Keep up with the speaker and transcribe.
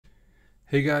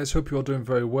Hey guys, hope you're all doing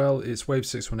very well. It's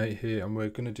Wave618 here and we're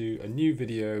going to do a new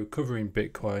video covering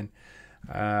Bitcoin.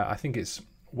 I think it's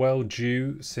well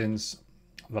due since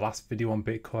the last video on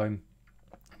Bitcoin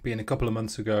being a couple of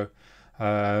months ago.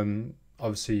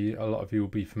 Obviously a lot of you will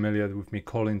be familiar with me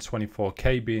calling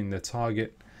 24k being the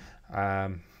target.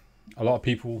 A lot of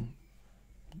people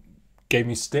gave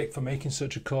me stick for making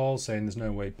such a call, saying there's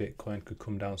no way Bitcoin could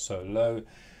come down so low.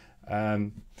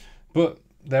 But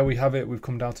there we have it. We've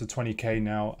come down to 20k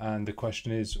now, and the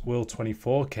question is, will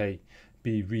 24k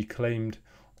be reclaimed,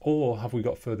 or have we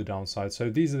got further downside?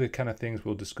 So these are the kind of things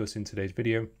we'll discuss in today's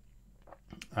video.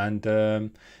 And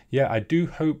yeah, I do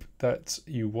hope that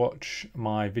you watch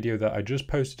my video that I just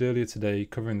posted earlier today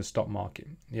covering the stock market.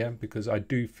 Yeah, because I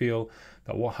do feel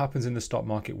that what happens in the stock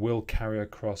market will carry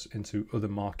across into other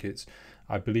markets.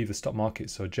 I believe the stock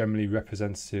markets are generally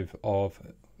representative of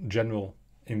general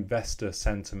investor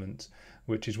sentiment,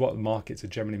 which is what the markets are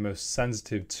generally most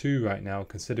sensitive to right now,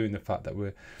 considering the fact that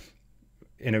we're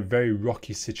in a very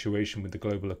rocky situation with the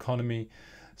global economy.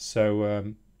 So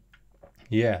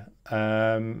yeah,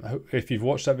 if you've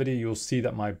watched that video, you'll see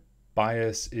that my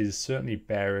bias is certainly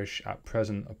bearish at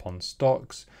present upon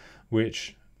stocks,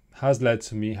 which has led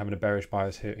to me having a bearish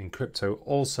bias here in crypto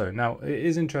also. Now, it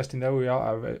is interesting though, we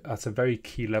are at a very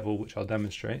key level, which I'll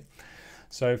demonstrate.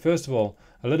 So first of all,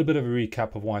 a little bit of a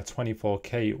recap of why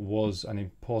 24k was an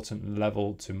important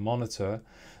level to monitor.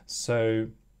 So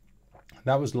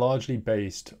that was largely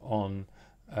based on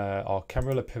our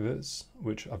camera pivots,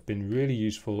 which have been really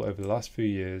useful over the last few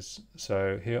years.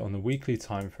 So here on the weekly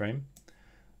time frame.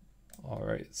 All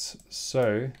right,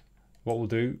 so what we'll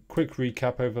do, quick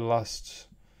recap over the last,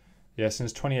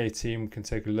 since 2018, we can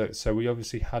take a look. So we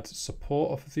obviously had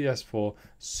support off of the S4.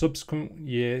 Subsequent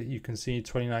year, you can see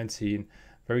 2019,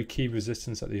 very key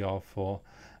resistance at the R4.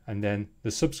 And then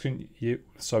the subsequent year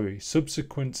of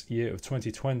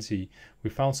 2020, we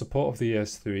found support of the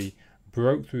S3,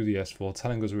 broke through the S4,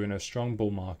 telling us we're in a strong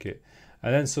bull market.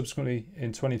 And then subsequently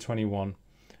in 2021,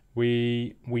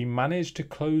 we managed to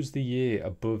close the year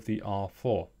above the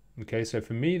R4. Okay, so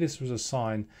for me, this was a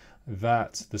sign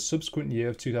that the subsequent year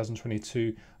of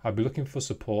 2022, I'd be looking for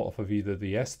support off of either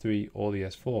the S3 or the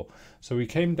S4. So we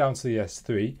came down to the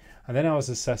S3, and then I was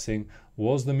assessing,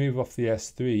 was the move off the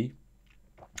S3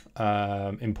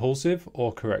 impulsive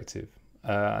or corrective?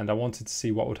 And I wanted to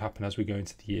see what would happen as we go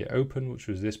into the year open, which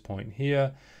was this point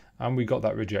here, and we got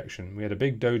that rejection. We had a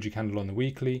big doji candle on the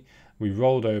weekly, we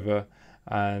rolled over,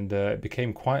 and it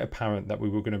became quite apparent that we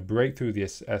were going to break through the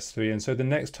S3, and so the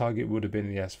next target would have been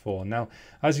the S4. Now,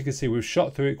 as you can see, we've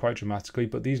shot through it quite dramatically,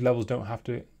 but these levels don't have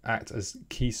to act as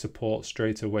key support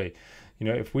straight away. You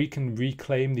know, if we can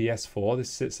reclaim the S4, this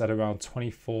sits at around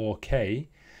 24k,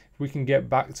 if we can get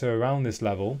back to around this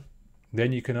level,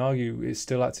 then you can argue it's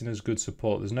still acting as good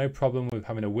support. There's no problem with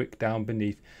having a wick down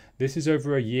beneath. This is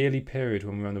over a yearly period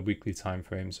when we're on the weekly time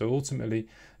frame. So ultimately,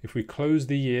 if we close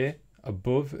the year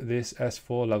above this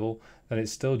S4 level, then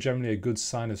it's still generally a good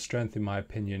sign of strength, in my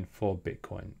opinion, for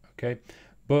Bitcoin. Okay,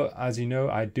 but as you know,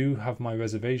 I do have my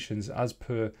reservations. As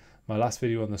per my last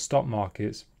video on the stock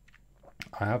markets,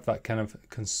 I have that kind of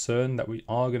concern that we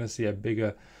are going to see a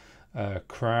bigger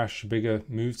crash, bigger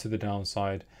move to the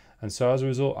downside. And so as a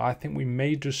result, I think we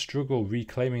may just struggle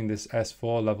reclaiming this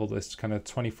S4 level, this kind of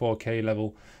 24k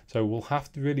level. So we'll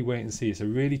have to really wait and see. It's a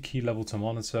really key level to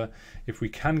monitor. If we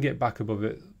can get back above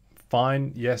it,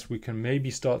 fine. Yes, we can maybe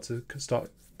start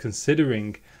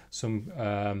considering some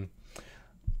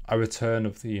a return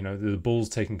of the the bulls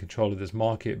taking control of this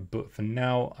market. But for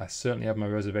now, I certainly have my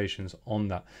reservations on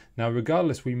that. Now,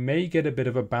 regardless, we may get a bit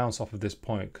of a bounce off of this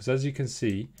point, because as you can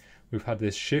see, we've had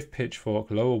this shift pitchfork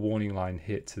lower warning line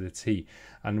hit to the T.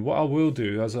 And what I will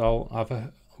do is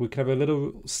we can have a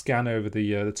little scan over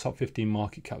the top 15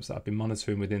 market caps that I've been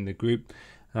monitoring within the group.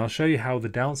 And I'll show you how the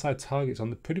downside targets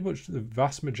on pretty much the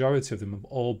vast majority of them have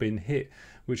all been hit,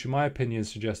 which in my opinion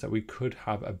suggests that we could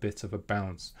have a bit of a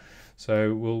bounce.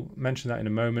 So we'll mention that in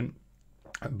a moment.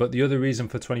 But the other reason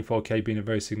for 24k being a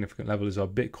very significant level is our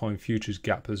Bitcoin futures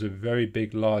gap. There's a very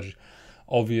big, large,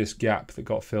 obvious gap that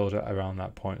got filled at around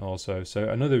that point also. So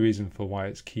another reason for why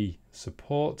it's key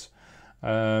support.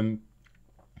 So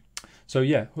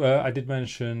yeah, I did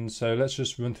mention, so let's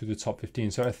just run through the top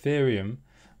 15. So Ethereum,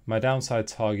 my downside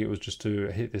target was just to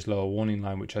hit this lower warning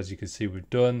line, which as you can see we've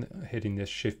done, hitting this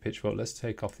shift pitchfork. Let's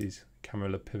take off these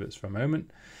camera pivots for a moment.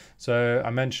 So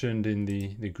I mentioned in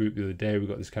the group the other day, we've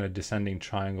got this kind of descending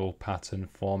triangle pattern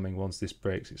forming. Once this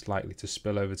breaks, it's likely to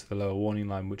spill over to the lower warning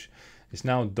line, which is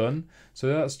now done. So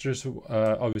that's just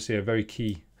obviously a very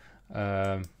key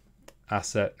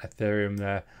asset, Ethereum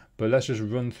there. but let's just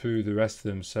run through the rest of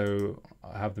them. So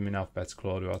I have them in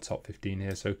alphabetical order, our top 15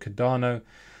 here. So Cardano's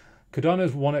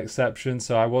one exception.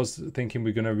 So I was thinking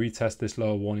we're going to retest this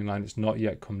lower warning line. It's not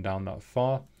yet come down that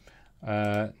far.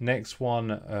 Next one,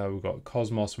 we've got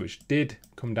Cosmos, which did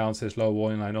come down to this lower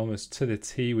warning line almost to the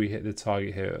T. We hit the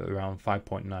target here at around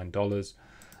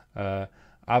 $5.9.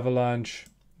 Avalanche,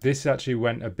 this actually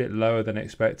went a bit lower than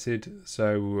expected,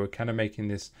 so we were kind of making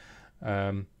this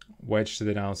wedge to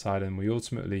the downside, and we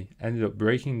ultimately ended up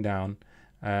breaking down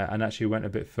and actually went a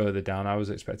bit further down. I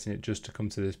was expecting it just to come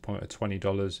to this point at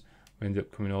 $20. We ended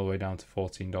up coming all the way down to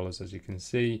 $14, as you can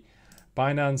see.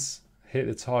 Binance hit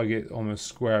the target almost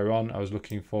square on. I was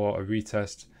looking for a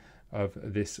retest of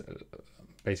this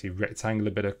basically rectangular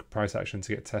bit of price action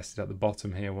to get tested at the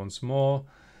bottom here once more.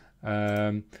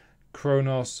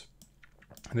 Kronos,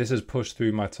 this has pushed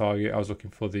through my target. I was looking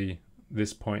for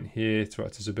this point here to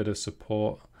act as a bit of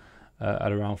support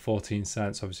at around 14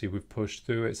 cents. Obviously we've pushed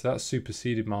through it, so that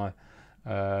superseded my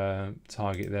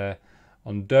target there.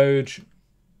 On Doge,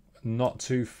 not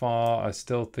too far. I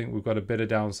still think we've got a bit of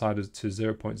downside to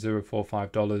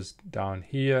 $0.045 down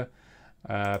here.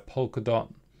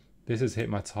 Polkadot, this has hit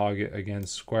my target again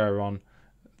square on,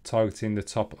 targeting the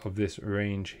top of this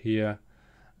range here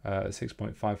at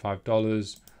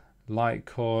 $6.55.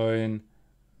 Litecoin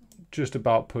just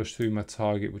about pushed through my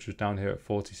target, which was down here at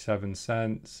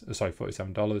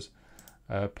 $47.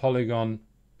 Polygon,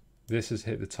 this has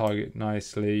hit the target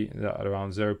nicely at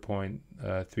around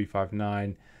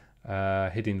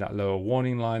 0.359, hitting that lower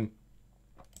warning line.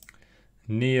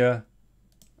 Near,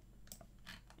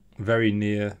 very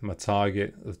near my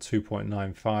target of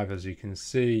 2.95, as you can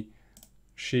see.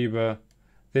 Shiba,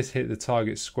 this hit the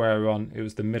target square on. It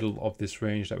was the middle of this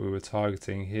range that we were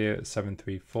targeting here at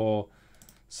 734.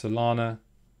 Solana,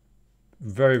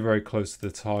 very, very close to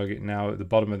the target now. At the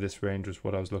bottom of this range was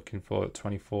what I was looking for at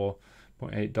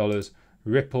 $24.8.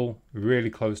 Ripple, really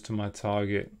close to my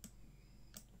target.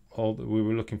 We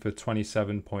were looking for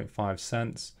 27.5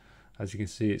 cents. As you can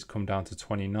see, it's come down to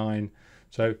 29.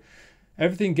 So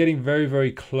everything getting very,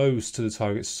 very close to the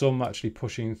target. Some actually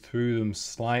pushing through them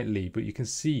slightly, but you can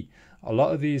see a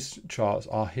lot of these charts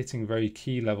are hitting very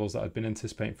key levels that I've been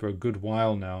anticipating for a good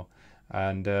while now.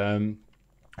 And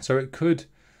so it could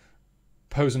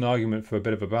pose an argument for a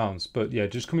bit of a bounce. But yeah,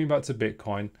 just coming back to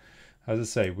Bitcoin, as I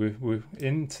say, we're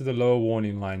into the lower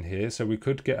warning line here. So we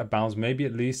could get a bounce, maybe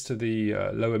at least to the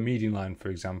lower median line, for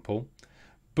example.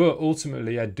 But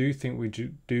ultimately, I do think we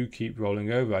do keep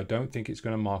rolling over. I don't think it's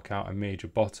going to mark out a major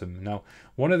bottom. Now,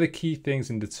 one of the key things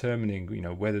in determining,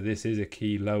 whether this is a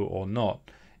key low or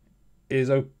not, is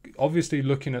obviously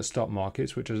looking at stock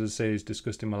markets, which, as I say, is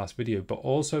discussed in my last video, but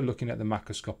also looking at the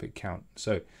macroscopic count.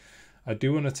 So I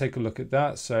do want to take a look at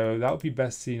that. So that would be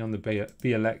best seen on the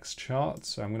BLX chart.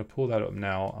 So I'm going to pull that up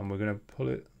now, and we're going to pull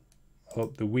it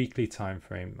up the weekly time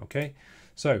frame. Okay,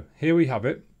 so here we have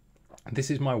it. This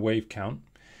is my wave count.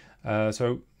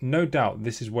 So no doubt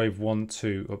this is wave 1,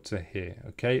 2 up to here.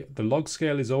 Okay, the log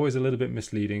scale is always a little bit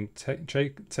misleading.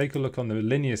 Take a look on the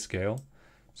linear scale.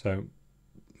 So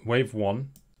wave 1,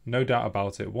 no doubt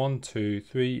about it. 1, 2,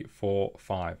 3, 4,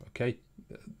 5. Okay,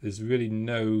 there's really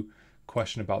no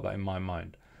question about that in my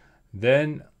mind.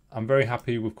 Then I'm very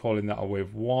happy with calling that a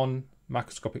wave 1,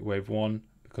 macroscopic wave 1,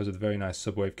 because of the very nice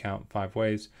subwave count, 5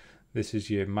 waves. This is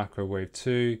your macro wave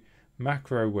 2,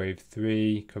 macro wave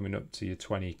 3, coming up to your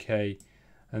 20k.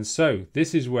 And so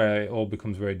this is where it all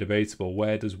becomes very debatable.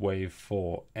 Where does wave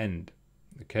 4 end?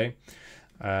 Okay,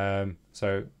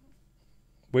 so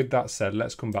with that said,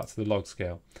 let's come back to the log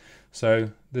scale.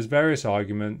 So there's various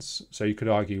arguments. So you could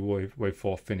argue wave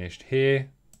 4 finished here,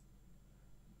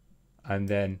 and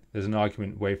then there's an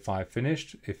argument wave 5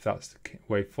 finished. If that's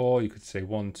wave 4, you could say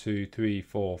 1, 2, 3,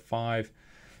 4, 5.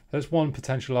 There's one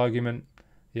potential argument.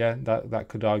 Yeah, that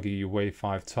could argue your wave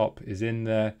 5 top is in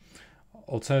there.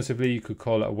 Alternatively, you could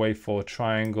call it a wave 4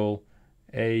 triangle,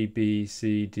 A, B,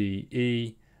 C, D,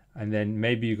 E, and then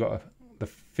maybe you got the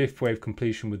 5th wave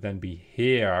completion would then be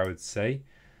here, I would say,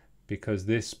 because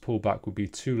this pullback would be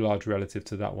too large relative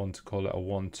to that one to call it a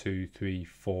 1, 2, 3,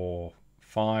 4,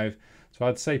 5. So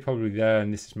I'd say probably there,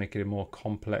 and this is making it a more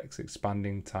complex,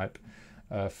 expanding type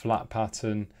flat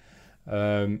pattern.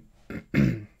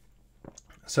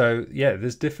 So yeah,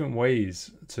 there's different ways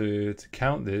to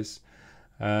count this,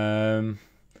 but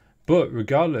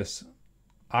regardless,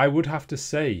 I would have to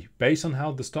say, based on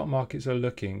how the stock markets are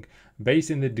looking,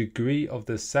 based in the degree of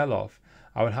the sell-off,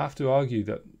 I would have to argue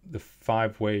that the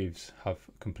 5 waves have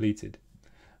completed.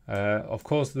 Of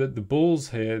course, the bulls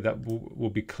here that will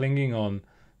be clinging on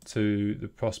to the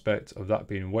prospect of that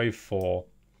being wave 4,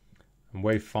 and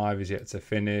wave 5 is yet to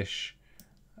finish.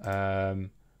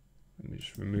 Let me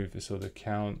just remove this other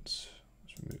count.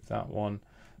 Let's remove that one.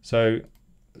 So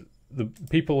the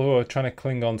people who are trying to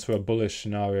cling on to a bullish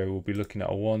scenario will be looking at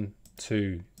a 1,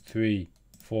 2, 3,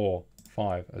 4,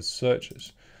 5 as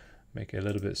searches. Make it a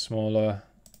little bit smaller.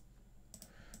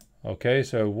 Okay,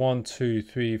 so 1, 2,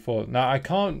 3, 4. Now I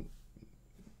can't.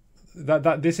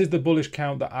 This is the bullish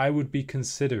count that I would be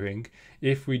considering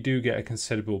if we do get a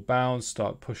considerable bounce,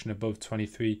 start pushing above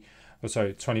 24k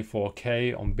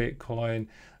on Bitcoin.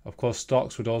 Of course,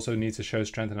 stocks would also need to show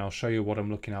strength, and I'll show you what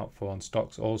I'm looking out for on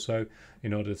stocks also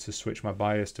in order to switch my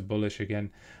bias to bullish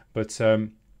again. But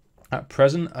at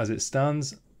present, as it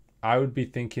stands, I would be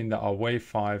thinking that our wave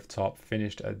 5 top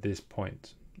finished at this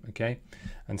point. Okay,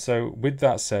 and so with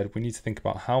that said, we need to think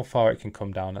about how far it can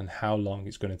come down and how long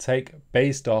it's going to take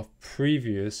based off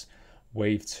previous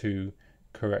wave 2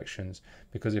 corrections.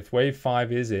 Because if wave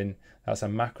 5 is in, that's a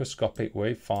macroscopic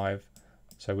wave 5.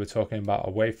 So we're talking about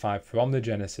a wave 5 from the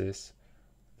genesis.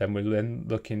 Then we're then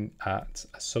looking at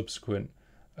a subsequent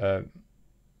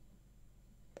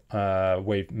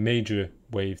major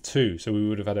wave 2. So we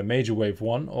would have had a major wave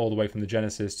 1 all the way from the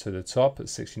genesis to the top at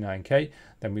 69k.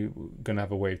 Then we're going to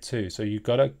have a wave 2. So you've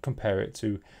got to compare it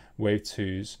to wave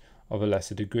 2s of a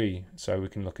lesser degree. So we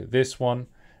can look at this one,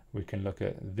 we can look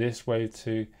at this wave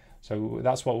 2. So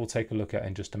that's what we'll take a look at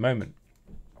in just a moment.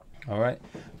 All right,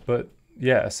 but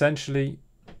yeah, essentially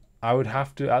I would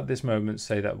have to at this moment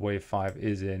say that wave 5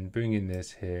 is in, bringing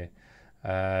this here.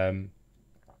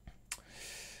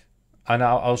 And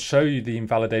I'll show you the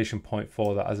invalidation point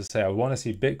for that. As I say, I want to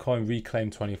see Bitcoin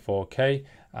reclaim 24k,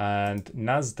 and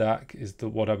Nasdaq is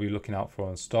what I'll be looking out for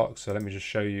on stocks. So let me just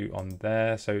show you on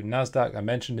there. So Nasdaq, I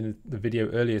mentioned in the video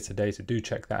earlier today, so do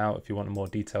check that out if you want a more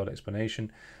detailed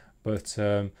explanation. But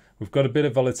we've got a bit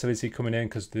of volatility coming in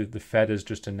because the Fed has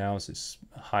just announced it's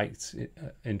hiked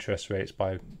interest rates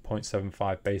by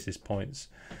 0.75 basis points.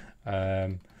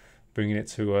 Bringing it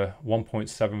to a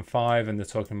 1.75, and they're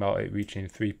talking about it reaching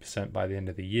 3% by the end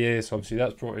of the year. So obviously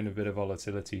that's brought in a bit of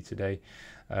volatility today.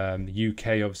 The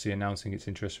UK obviously announcing its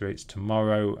interest rates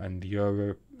tomorrow, and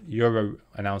the Euro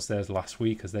announced theirs last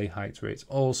week as they hiked rates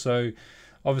also.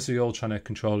 Obviously all trying to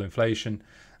control inflation.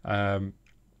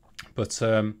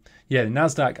 Yeah, the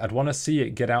Nasdaq, I'd want to see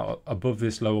it get out above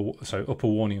this upper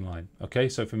warning line. Okay,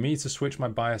 so for me to switch my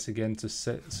bias again to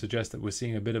suggest that we're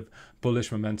seeing a bit of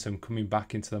bullish momentum coming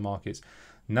back into the markets,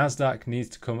 Nasdaq needs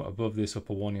to come above this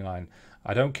upper warning line.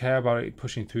 I don't care about it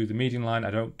pushing through the median line.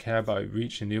 I don't care about it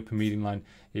reaching the upper median line.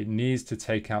 It needs to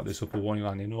take out this upper warning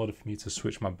line in order for me to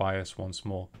switch my bias once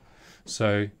more.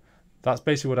 So that's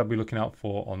basically what I'll be looking out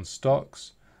for on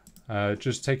stocks.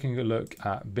 Just taking a look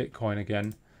at Bitcoin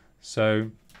again. So,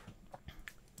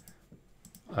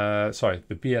 sorry,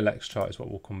 the BLX chart is what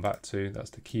we'll come back to.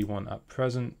 That's the key one at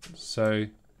present. So,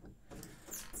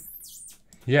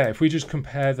 yeah, if we just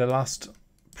compare the last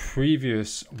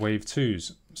previous wave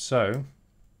 2s. So,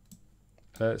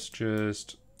 let's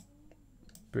just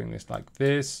bring this like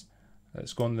this.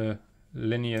 Let's go on the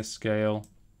linear scale.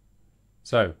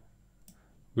 So,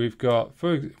 we've got,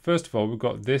 first of all, we've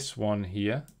got this one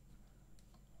here.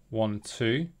 1,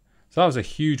 2. So that was a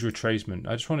huge retracement.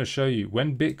 I just want to show you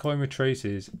when Bitcoin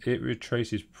retraces, it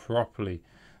retraces properly.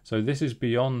 So this is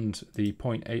beyond the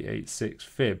 0.886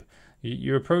 fib.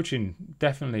 You're approaching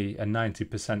definitely a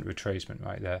 90% retracement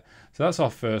right there. So that's our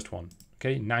first one.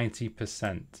 Okay,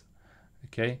 90%.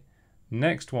 Okay,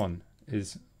 next one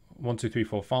is 1, 2, 3,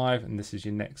 4, 5, and this is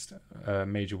your next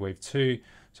major wave 2.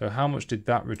 So how much did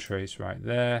that retrace right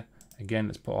there? Again,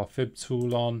 let's put our fib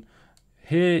tool on.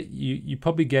 Here, you're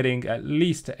probably getting at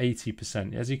least to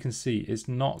 80%. As you can see, it's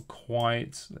not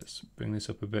quite, let's bring this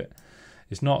up a bit.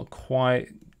 It's not quite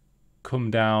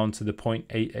come down to the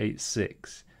 0.886.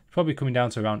 It's probably coming down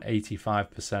to around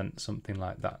 85%, something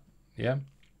like that. Yeah.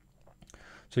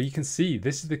 So you can see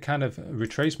this is the kind of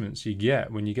retracements you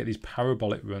get when you get these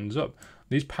parabolic runs up.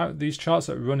 These charts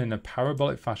that run in a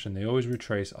parabolic fashion, they always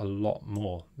retrace a lot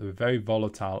more. They're very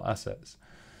volatile assets.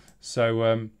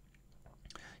 So,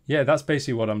 yeah, that's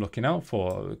basically what I'm looking out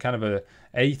for, kind of a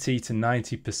 80 to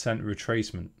 90%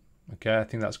 retracement. Okay, I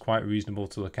think that's quite reasonable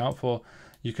to look out for.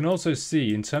 You can also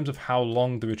see in terms of how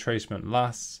long the retracement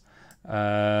lasts,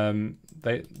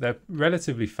 they're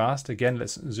relatively fast. Again,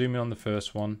 let's zoom in on the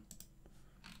first one.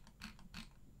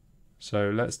 So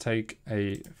let's take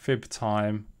a fib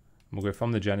time, and we'll go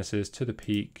from the genesis to the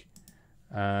peak,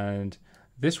 and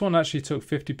this one actually took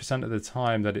 50% of the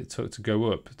time that it took to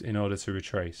go up in order to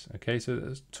retrace. Okay, so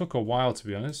it took a while, to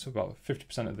be honest, about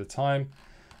 50% of the time.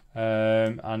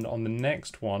 And on the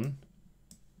next one,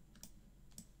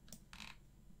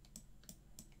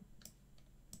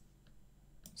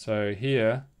 so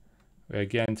here We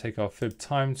again take our fib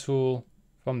time tool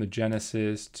from the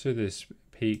Genesis to this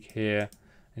peak here,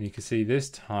 and you can see this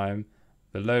time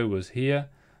the low was here.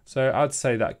 So I'd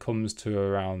say that comes to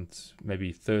around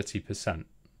maybe 30%.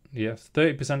 Yeah,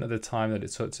 30% of the time that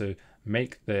it took to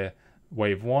make the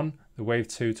wave 1, the wave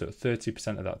 2 took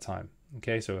 30% of that time.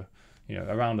 Okay, so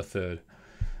around a third.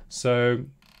 So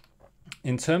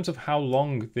in terms of how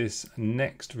long this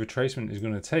next retracement is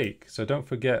going to take, so don't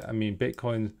forget, I mean,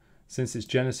 Bitcoin since its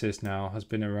genesis now has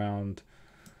been around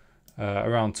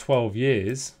 12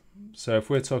 years. So if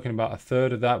we're talking about a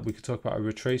third of that, we could talk about a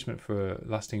retracement for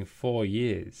lasting 4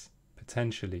 years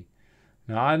potentially.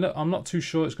 Now I'm not too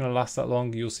sure it's going to last that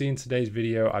long. You'll see in today's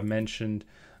video I mentioned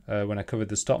when I covered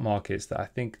the stock markets that I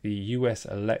think the US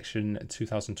election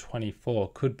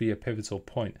 2024 could be a pivotal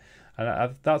point,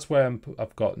 and that's where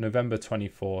I've got November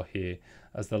 24 here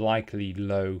as the likely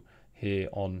low here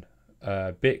on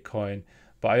Bitcoin.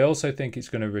 But I also think it's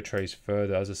going to retrace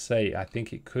further. As I say, I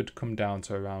think it could come down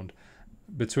to around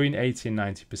between 80 and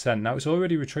 90%. Now it's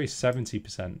already retraced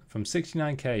 70% from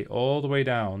 69k all the way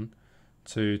down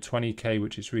to 20k,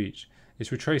 which it's reached.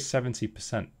 It's retraced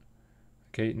 70%.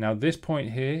 Okay, now this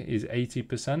point here is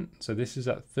 80%, so this is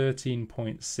at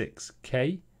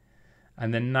 13.6k,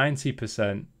 and then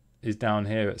 90% is down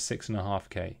here at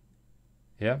 6.5k.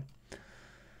 Yeah.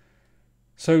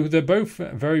 So they're both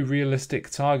very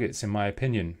realistic targets in my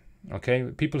opinion. Okay,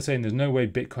 people are saying there's no way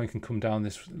Bitcoin can come down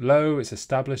this low. It's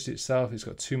established itself. It's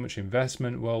got too much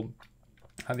investment. Well,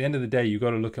 at the end of the day, you've got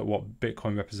to look at what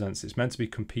Bitcoin represents. It's meant to be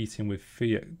competing with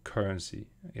fiat currency.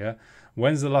 Yeah.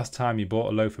 When's the last time you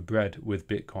bought a loaf of bread with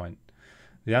Bitcoin?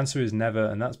 The answer is never,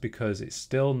 and that's because it's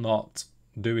still not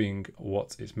doing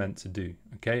what it's meant to do.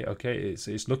 Okay.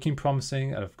 It's looking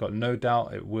promising, and I've got no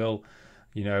doubt it will,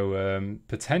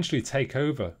 potentially take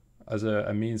over as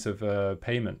a means of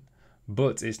payment,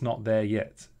 but it's not there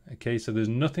yet. Okay, so there's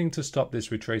nothing to stop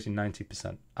this retracing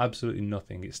 90%. Absolutely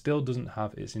nothing. It still doesn't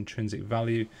have its intrinsic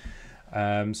value.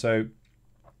 So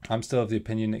I'm still of the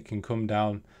opinion it can come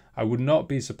down. I would not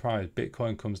be surprised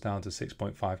Bitcoin comes down to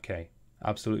 6.5k.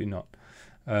 Absolutely not.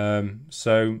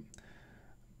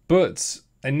 But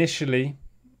initially,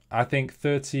 I think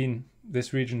this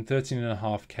region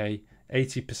 13.5k,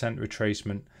 80%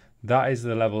 retracement, that is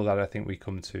the level that I think we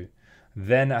come to.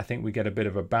 Then I think we get a bit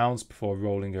of a bounce before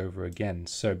rolling over again.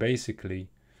 So basically,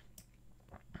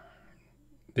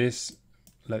 let's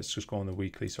just go on the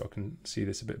weekly so I can see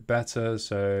this a bit better.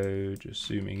 So just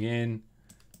zooming in,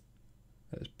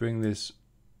 let's bring this.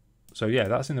 So yeah,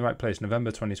 that's in the right place,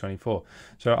 November 2024.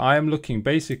 So I am looking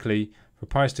basically for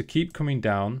price to keep coming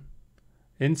down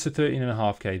into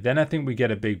 13.5k. Then I think we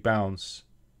get a big bounce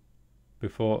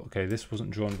before, okay, this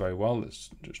wasn't drawn very well. Let's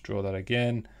just draw that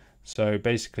again. So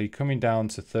basically coming down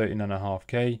to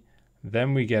 13.5k,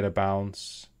 then we get a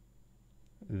bounce,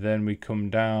 then we come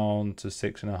down to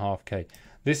 6.5k.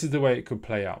 This is the way it could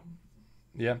play out.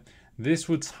 Yeah, this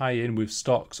would tie in with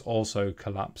stocks also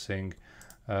collapsing,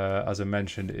 as I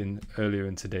mentioned earlier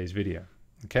in today's video.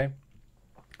 Okay,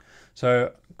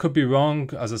 so could be wrong.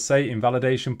 As I say,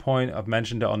 invalidation point, I've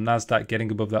mentioned it on NASDAQ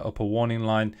getting above that upper warning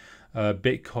line,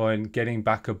 Bitcoin getting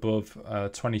back above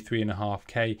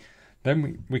 23.5k.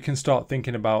 Then we can start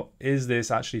thinking about, is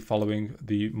this actually following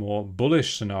the more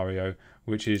bullish scenario,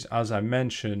 which is, as I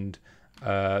mentioned,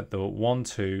 the 1,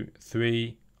 2,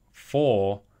 3,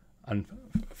 4, and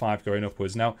 5 going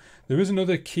upwards. Now, there is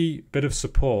another key bit of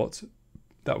support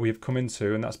that we have come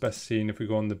into, and that's best seen if we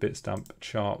go on the Bitstamp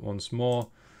chart once more.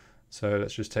 So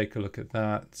let's just take a look at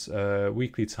that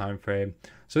weekly time frame.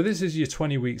 So this is your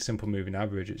 20-week simple moving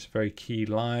average. It's a very key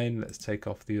line. Let's take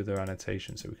off the other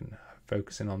annotation so we can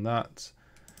focus in on that.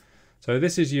 So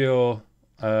this is your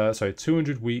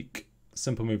 200-week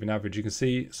simple moving average. You can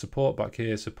see support back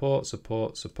here, support.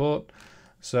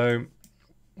 So,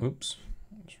 oops,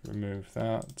 let's remove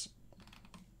that.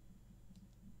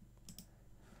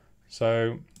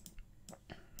 So,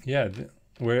 yeah,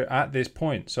 we're at this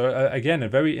point. So again, a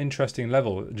very interesting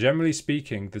level. Generally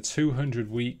speaking, the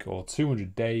 200-week or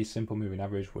 200-day simple moving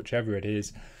average, whichever it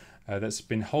is, that's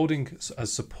been holding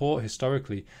as support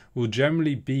historically, will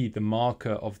generally be the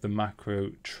marker of the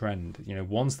macro trend.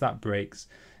 Once that breaks,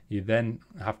 you then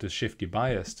have to shift your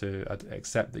bias to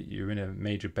accept that you're in a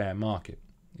major bear market.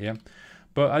 Yeah,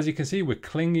 but as you can see, we're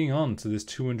clinging on to this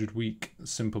 200-week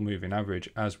simple moving average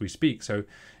as we speak. So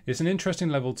it's an interesting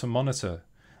level to monitor.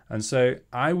 And so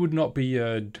I would not be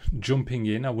jumping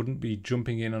in. I wouldn't be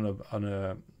jumping in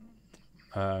on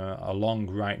a long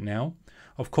right now.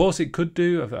 Of course, it could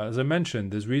do. As I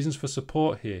mentioned, there's reasons for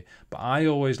support here, but I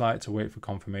always like to wait for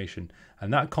confirmation.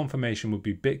 And that confirmation would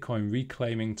be Bitcoin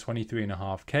reclaiming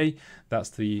 23.5k. That's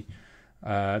the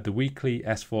the weekly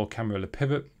S4 camera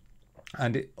pivot.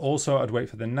 And it also, I'd wait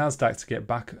for the NASDAQ to get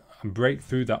back and break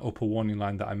through that upper warning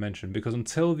line that I mentioned, because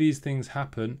until these things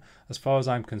happen, as far as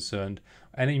I'm concerned,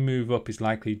 any move up is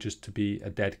likely just to be a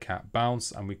dead cat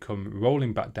bounce and we come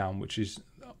rolling back down, which is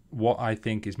what I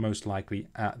think is most likely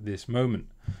at this moment.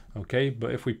 Okay,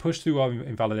 but if we push through our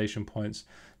invalidation points,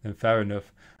 then fair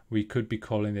enough. We could be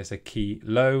calling this a key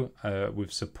low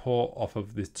with support off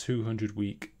of the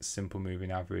 200-week simple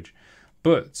moving average.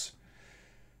 But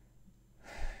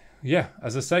yeah,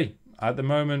 as I say, at the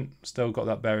moment, still got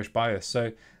that bearish bias. So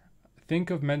I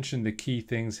think I've mentioned the key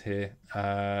things here.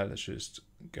 Let's just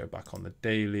go back on the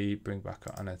daily, bring back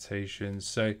our annotations.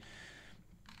 So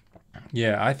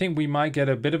yeah, I think we might get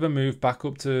a bit of a move back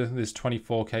up to this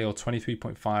 24K or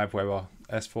 23.5 where our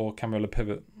S4 camera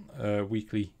pivot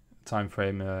weekly time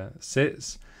frame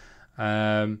sits.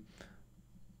 But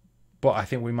I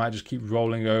think we might just keep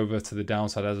rolling over to the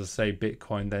downside. As I say,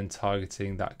 Bitcoin then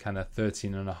targeting that kind of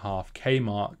 13.5K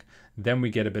mark. Then we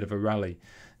get a bit of a rally.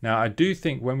 Now, I do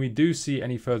think when we do see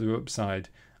any further upside,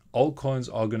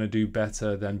 altcoins are going to do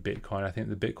better than Bitcoin. I think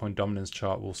the Bitcoin dominance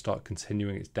chart will start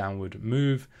continuing its downward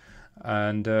move.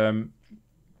 And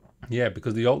yeah,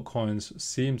 because the altcoins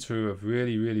seem to have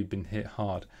really been hit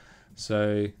hard.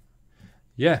 So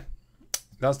yeah,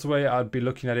 that's the way I'd be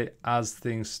looking at it as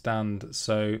things stand.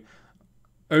 So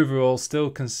overall,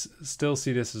 still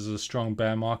see this as a strong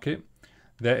bear market.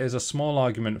 There is a small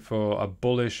argument for a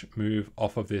bullish move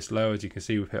off of this low. As you can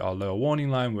see, we've hit our lower warning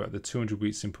line. We're at the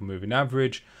 200-week simple moving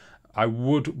average. I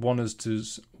would want us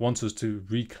to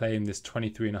reclaim this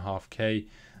 23.5K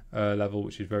level,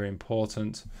 which is very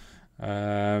important.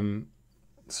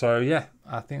 So yeah,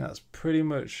 I think that's pretty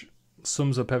much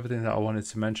sums up everything that I wanted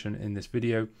to mention in this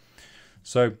video.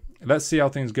 So let's see how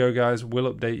things go, guys.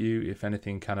 We'll update you if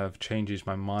anything kind of changes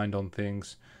my mind on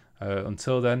things.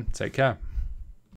 Until then, take care.